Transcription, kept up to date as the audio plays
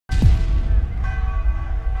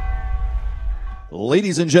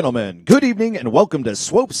Ladies and gentlemen, good evening and welcome to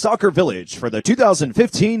Swope Soccer Village for the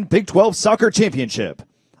 2015 Big 12 Soccer Championship.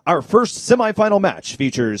 Our first semifinal match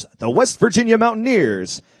features the West Virginia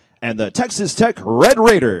Mountaineers and the Texas Tech Red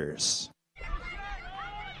Raiders.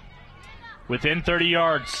 Within 30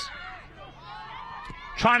 yards.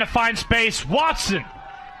 Trying to find space. Watson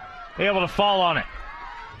able to fall on it.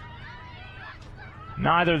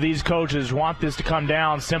 Neither of these coaches want this to come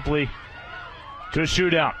down simply to a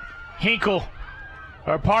shootout.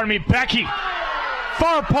 Becky.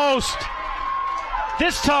 Far post.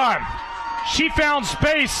 This time, she found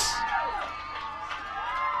space.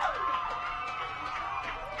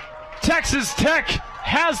 Texas Tech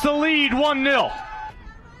has the lead 1-0.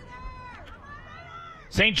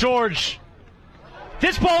 St. George.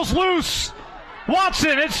 This ball's loose.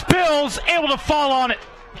 Watson, it spills, able to fall on it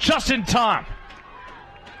just in time.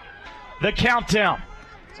 The countdown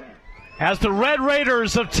as the Red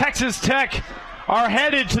Raiders of Texas Tech are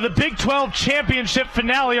headed to the Big 12 Championship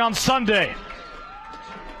finale on Sunday.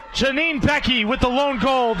 Janine Becky with the lone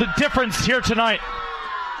goal, the difference here tonight.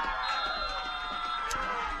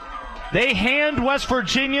 They hand West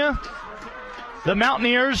Virginia, the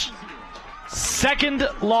Mountaineers, second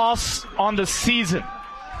loss on the season.